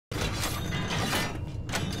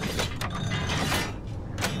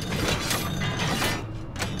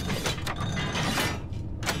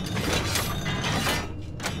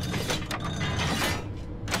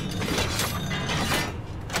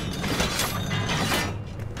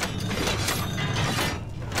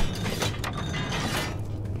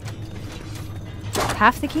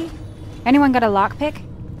half the key? Anyone got a lockpick?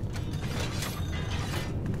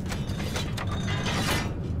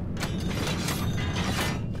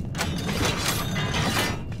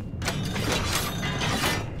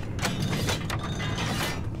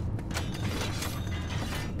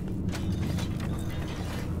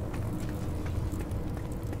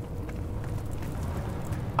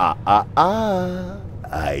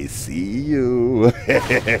 I see you.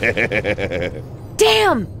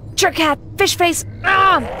 Damn! Jerkhat! Fishface!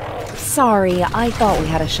 Ah! Sorry, I thought we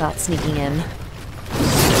had a shot sneaking in.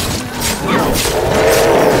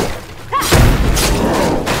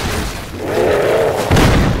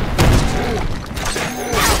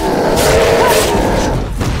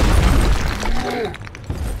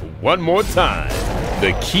 One more time.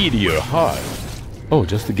 The key to your heart. Oh,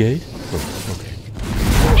 just the gate? Oh, okay.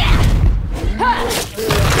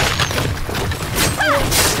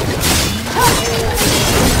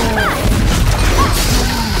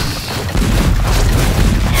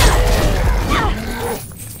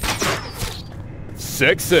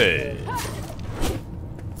 Sexy.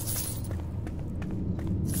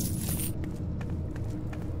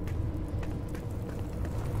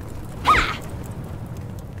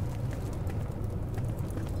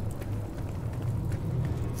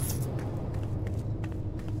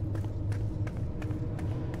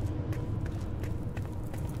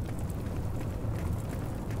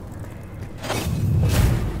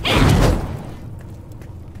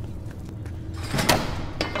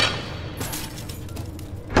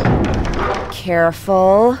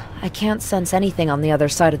 Careful. I can't sense anything on the other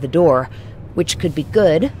side of the door, which could be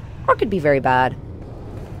good, or could be very bad.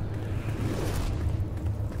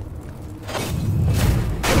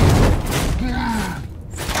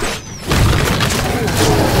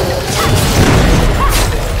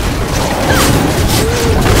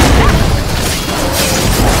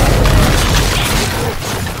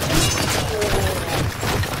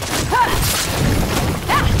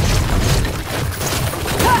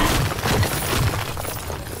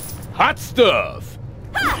 Hot stuff!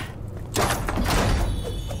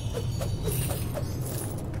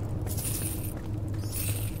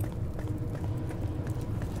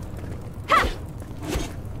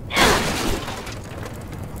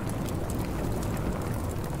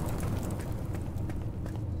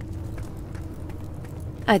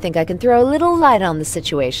 I think I can throw a little light on the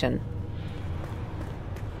situation.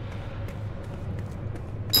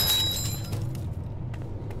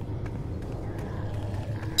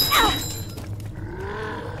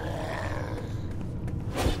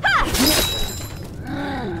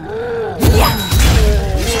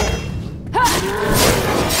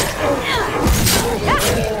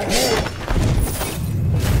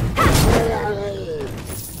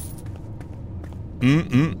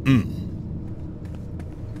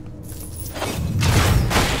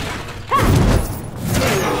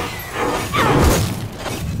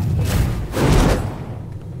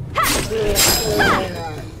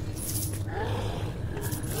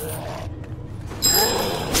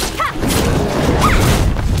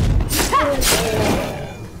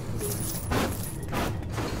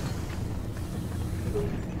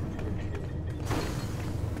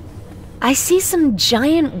 I see some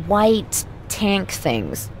giant white tank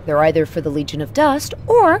things. They're either for the Legion of Dust,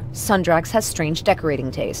 or Sundrax has strange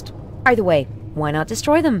decorating taste. Either way, why not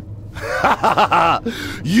destroy them?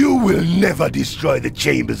 You will never destroy the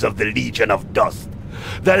chambers of the Legion of Dust.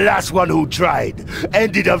 The last one who tried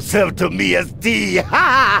ended up served to me as tea.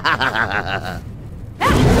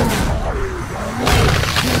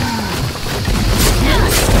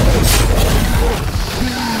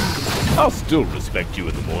 I'll still respect you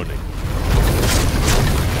in the morning.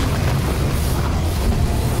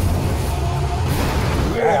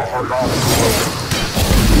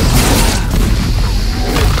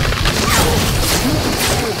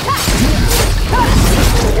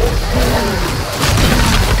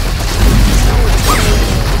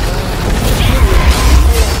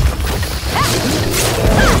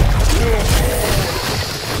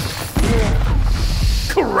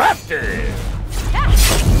 Crafty!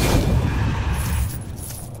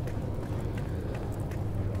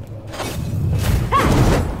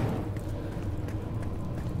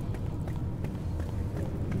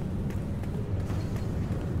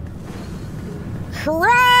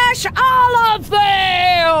 Crash all of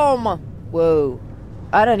them! Whoa.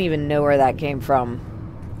 I don't even know where that came from.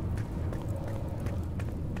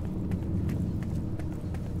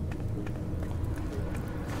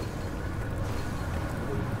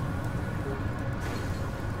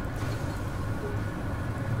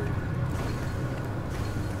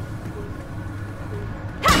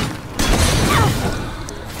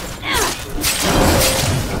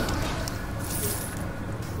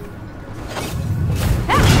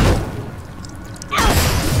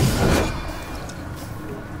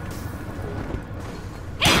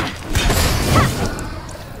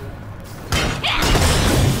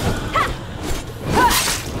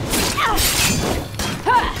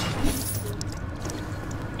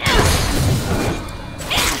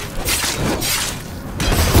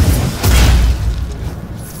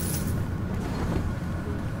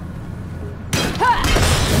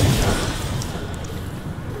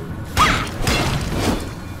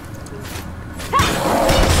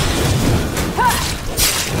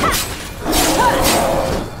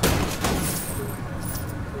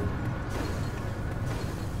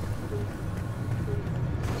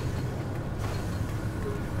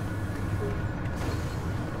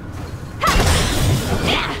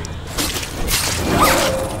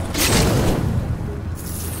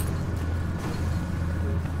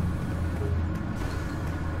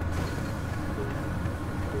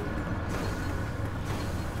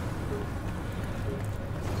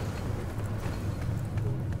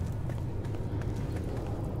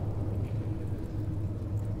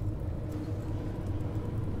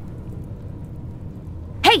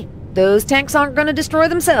 Those tanks aren't gonna destroy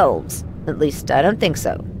themselves. At least, I don't think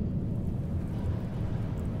so.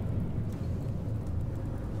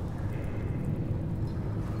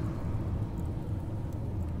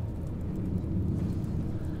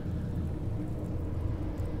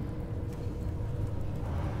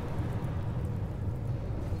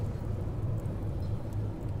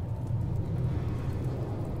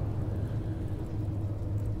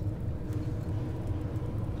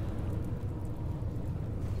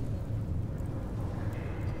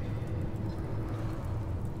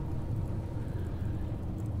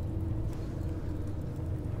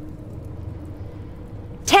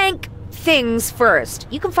 Tank things first.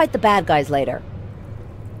 You can fight the bad guys later.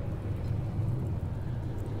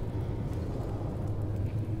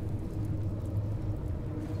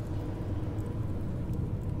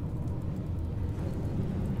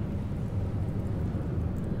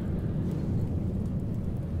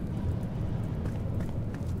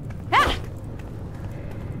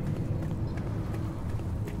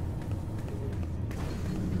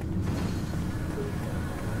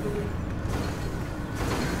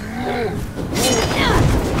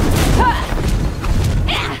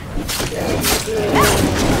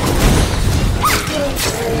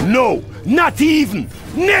 No, not even!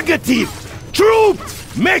 Negative!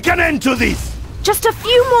 Troops! Make an end to this! Just a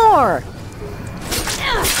few more!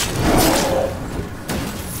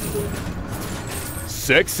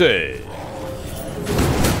 Sexy.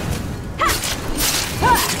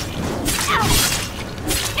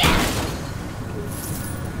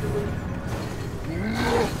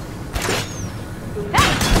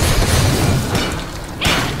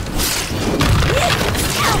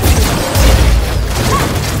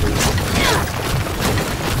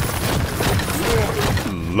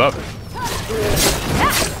 Love it.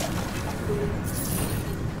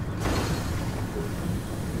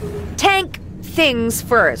 Tank things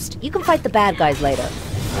first. You can fight the bad guys later.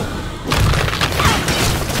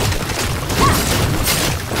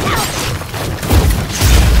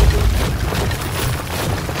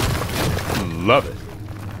 Love it.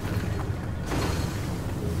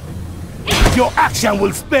 Your action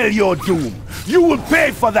will spell your doom. You will pay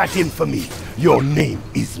for that infamy. Your name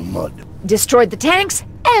is Mud. Destroyed the tanks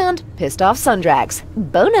and pissed off Sundrax.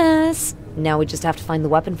 Bonus! Now we just have to find the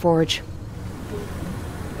weapon forge.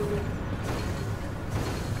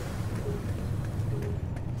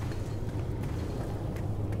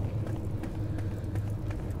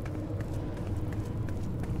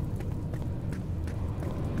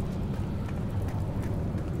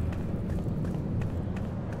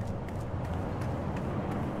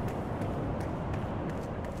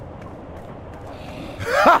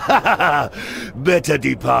 Better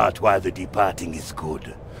depart while the departing is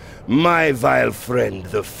good. My vile friend,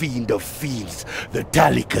 the Fiend of Fiends, the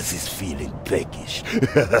Talicus is feeling peckish.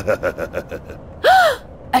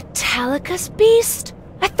 A Talicus beast?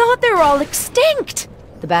 I thought they were all extinct!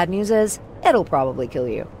 The bad news is, it'll probably kill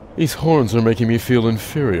you. These horns are making me feel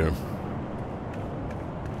inferior.